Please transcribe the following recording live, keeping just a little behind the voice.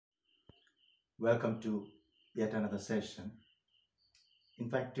Welcome to yet another session.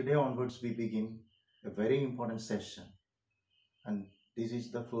 In fact, today onwards we begin a very important session, and this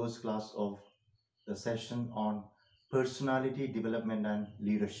is the first class of the session on personality development and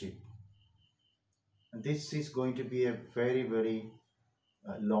leadership. And this is going to be a very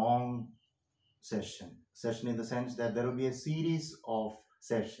long session in the sense that there will be a series of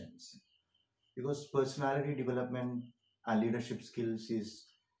sessions because personality development and leadership skills is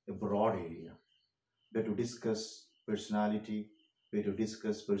a broad area. Where to discuss personality, where to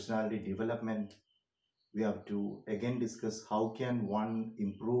discuss personality development. We have to again discuss how can one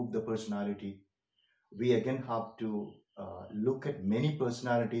improve the personality. We again have to look at many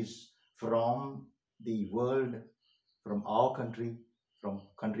personalities from the world, from our country, from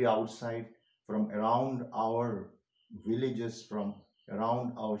country outside, from around our villages, from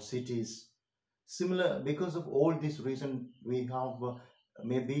around our cities. Similar, because of all this reason, we have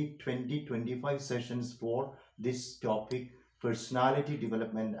maybe 20-25 sessions for this topic, personality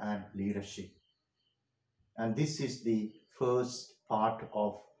development and leadership. And this is the first part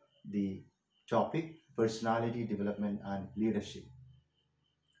of the topic, personality development and leadership.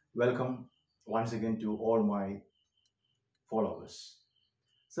 Welcome once again to all my followers.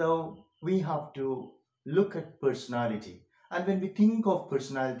 So we have to look at personality. And when we think of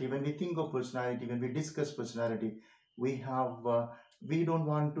personality, when we discuss personality, we don't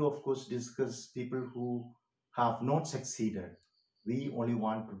want to, of course, discuss people who have not succeeded. We only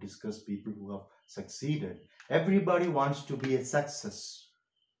want to discuss people who have succeeded. Everybody wants to be a success.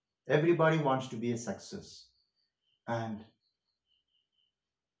 Everybody wants to be a success. And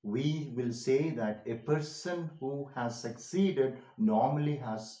we will say that a person who has succeeded normally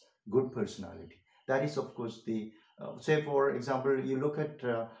has good personality. That is, of course, the say, for example, you look at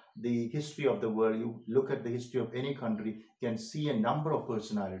the history of the world, you look at the history of any country, you can see a number of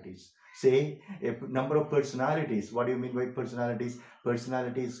personalities. Say, a number of personalities. What do you mean by personalities?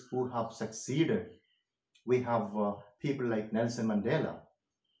 Personalities who have succeeded. We have people like Nelson Mandela.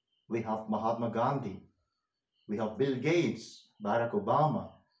 We have Mahatma Gandhi. We have Bill Gates, Barack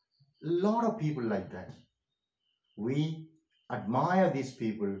Obama. A lot of people like that. We admire these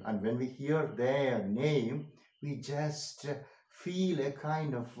people, and when we hear their name, we just feel a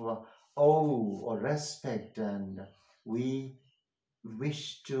kind of awe or respect, and we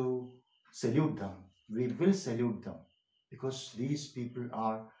wish to salute them. We will salute them because these people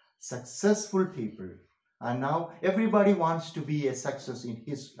are successful people. And now everybody wants to be a success in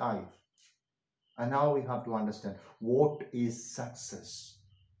his life. And now we have to understand what is success.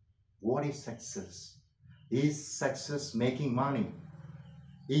 What is success? Is success making money?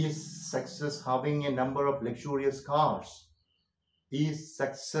 Is success having a number of luxurious cars? Is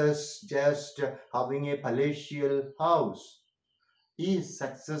success just having a palatial house? Is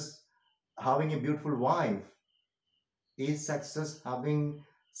success having a beautiful wife? Is success having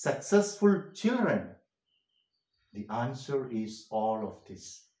successful children? The answer is all of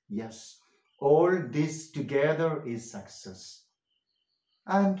this. Yes, all this together is success.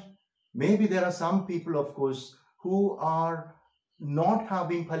 And maybe there are some people, of course, who are not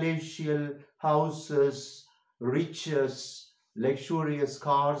having palatial houses, riches, luxurious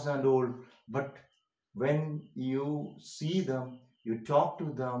cars and all, but when you see them, you talk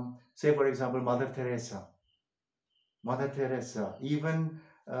to them, say for example, Mother Teresa, even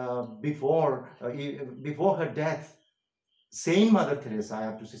before her death, Saint Mother Teresa, I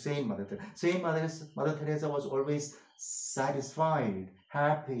have to say Saint Mother Teresa. Mother Teresa was always satisfied,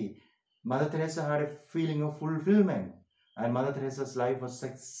 happy. Mother Teresa had a feeling of fulfillment, and Mother Teresa's life was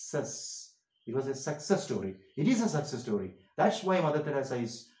success. It was a success story. It is a success story. That's why Mother Teresa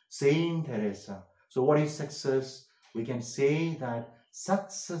is Saint Teresa. So what is success? We can say that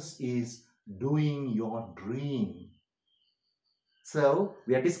success is doing your dream. So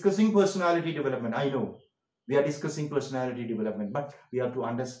we are discussing personality development. I know we are discussing personality development, but we have to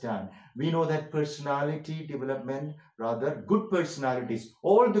understand. We know that personality development, rather good personalities,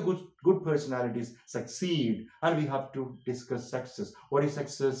 all the good personalities succeed, and we have to discuss success. What is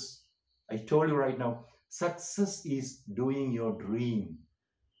success? I told you right now, success is doing your dream.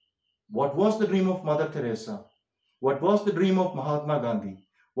 What was the dream of Mother Teresa? What was the dream of Mahatma Gandhi?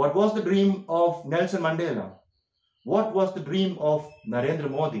 What was the dream of Nelson Mandela? What was the dream of Narendra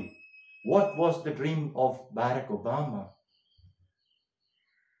Modi? What was the dream of Barack Obama?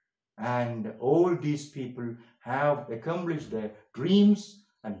 And all these people have accomplished their dreams,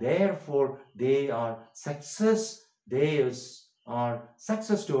 and therefore they are success. Theirs are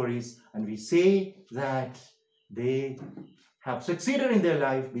success stories, and we say that they have succeeded in their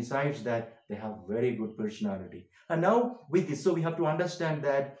life. Besides that, they have very good personality. And now with this, so we have to understand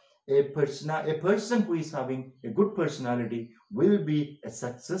that a person who is having a good personality will be a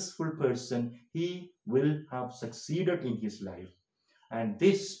successful person. He will have succeeded in his life. And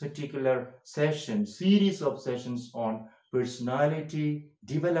this particular session, series of sessions on personality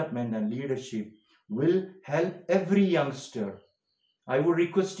development and leadership will help every youngster. I would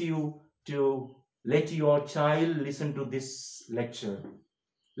request you to let your child listen to this lecture.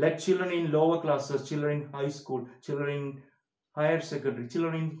 Let children in lower classes, children in high school, children in higher secondary,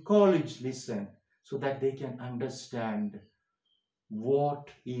 children in college listen, so that they can understand what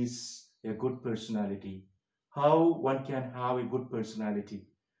is a good personality, how one can have a good personality,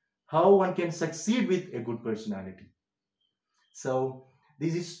 how one can succeed with a good personality. So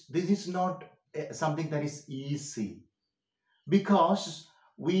this is not something that is easy, because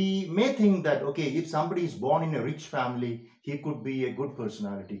we may think that, okay, if somebody is born in a rich family, he could be a good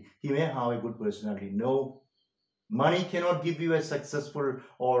personality, he may have a good personality. No, money cannot give you a successful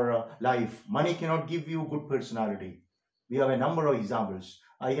or life. Money cannot give you good personality. We have a number of examples.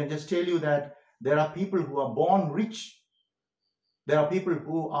 I can just tell you that there are people who are born rich, there are people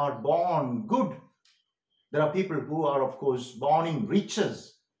who are born good, there are people who are, of course, born in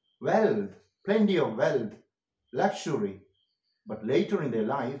riches, wealth, plenty of wealth, luxury. But later in their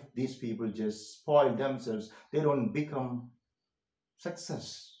life, these people just spoil themselves. They don't become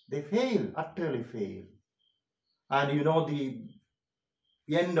success. They fail, utterly fail. And you know the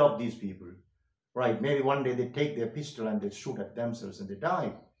end of these people, right? Maybe one day they take their pistol and they shoot at themselves and they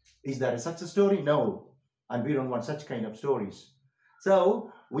die. Is that a success story? No. And we don't want such kind of stories.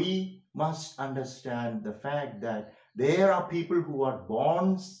 So we must understand the fact that there are people who are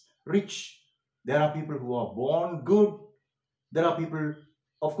born rich. There are people who are born good. There are people,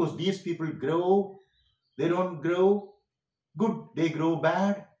 of course, these people grow. They don't grow good. They grow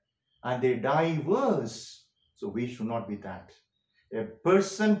bad and they die worse. So we should not be that. A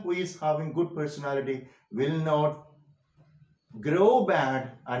person who is having good personality will not grow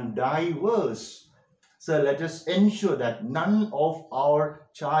bad and die worse. So let us ensure that none of our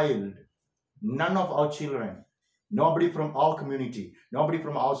children, nobody from our community, nobody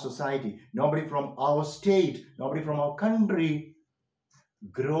from our society, nobody from our state, nobody from our country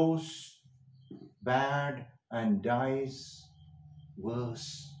grows bad and dies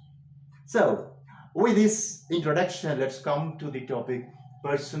worse. So, with this introduction, let's come to the topic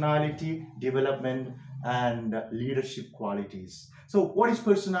personality development and leadership qualities. So, what is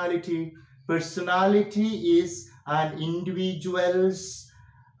personality? Personality is an individual's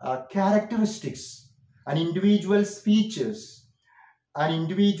characteristics, an individual's features, an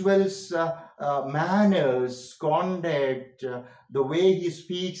individual's manners, conduct, the way he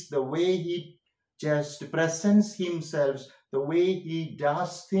speaks, the way he just presents himself, the way he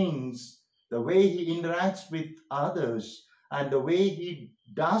does things, the way he interacts with others, and the way he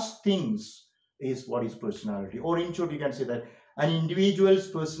does things is what is personality. Or in short, you can say that an individual's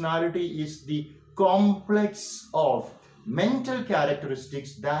personality is the complex of mental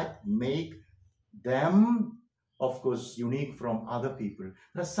characteristics that make them, of course, unique from other people.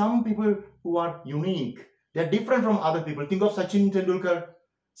 There are some people who are unique. They are different from other people. Think of Sachin Tendulkar.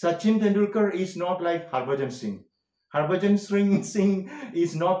 Sachin Tendulkar is not like Harbhajan Singh. Harbhajan Singh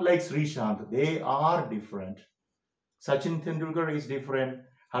is not like Srishant. They are different. Sachin Tendulkar is different.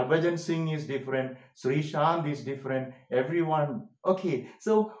 Harbhajan Singh is different. Srishant is different. Everyone. Okay.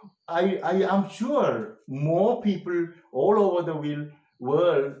 So I am sure more people all over the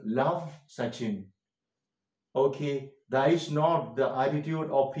world love Sachin. Okay. That is not the attitude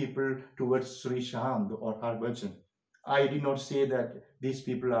of people towards Srishant or Harbhajan. I did not say that these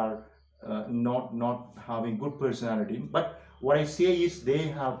people are not having good personality, but what I say is they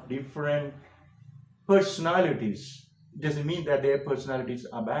have different personalities. It doesn't mean that their personalities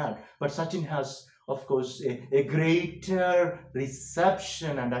are bad, but Sachin has, of course, a greater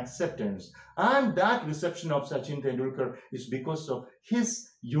reception and acceptance, and that reception of Sachin Tendulkar is because of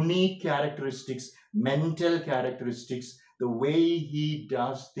his unique characteristics, mental characteristics, the way he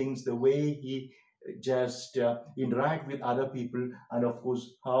does things, the way he just interact with other people, and of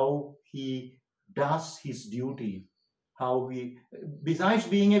course how he does his duty, how he, besides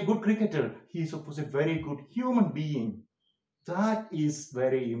being a good cricketer, he is of course a very good human being. That is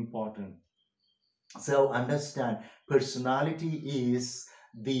very important. So understand, personality is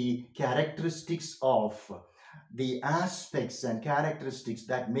the characteristics of the aspects and characteristics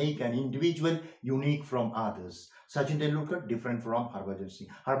that make an individual unique from others. Sachin Tendulkar different from Harbhajan Singh.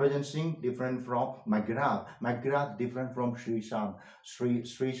 Harbhajan Singh different from McGrath. McGrath different from Srishant.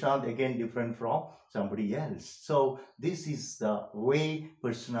 Srishant again different from somebody else. So this is the way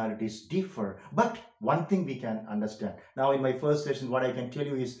personalities differ. But one thing we can understand. Now in my first session, what I can tell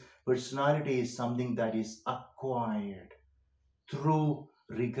you is personality is something that is acquired through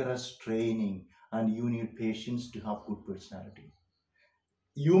rigorous training, and you need patience to have good personality.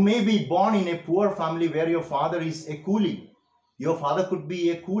 You may be born in a poor family where your father is a coolie. Your father could be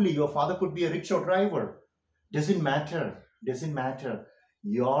a coolie. Your father could be a rickshaw driver. Doesn't matter. Doesn't matter.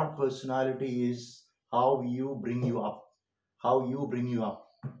 Your personality is how you bring you up. How you bring you up.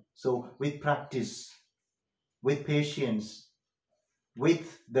 So with practice, with patience,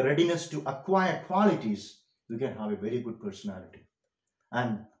 with the readiness to acquire qualities, you can have a very good personality.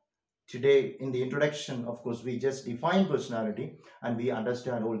 And today in the introduction, of course, we just define personality and we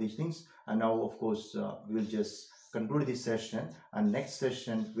understand all these things. And now, of course, we will just conclude this session. And next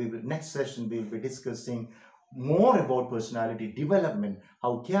session we will be discussing more about personality development.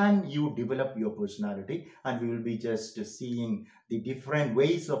 How can you develop your personality? And we will be just seeing the different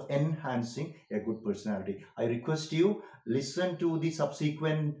ways of enhancing a good personality. I request you listen to the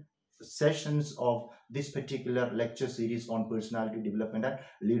subsequent sessions of this particular lecture series on personality development and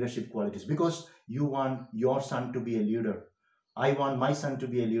leadership qualities, because you want your son to be a leader. I want my son to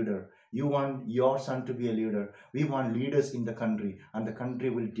be a leader. You want your son to be a leader. We want leaders in the country, and the country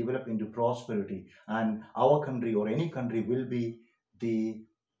will develop into prosperity, and our country or any country will be the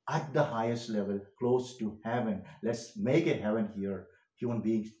at the highest level, close to heaven. Let's make a heaven here. Human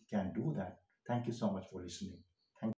beings can do that. Thank you so much for listening.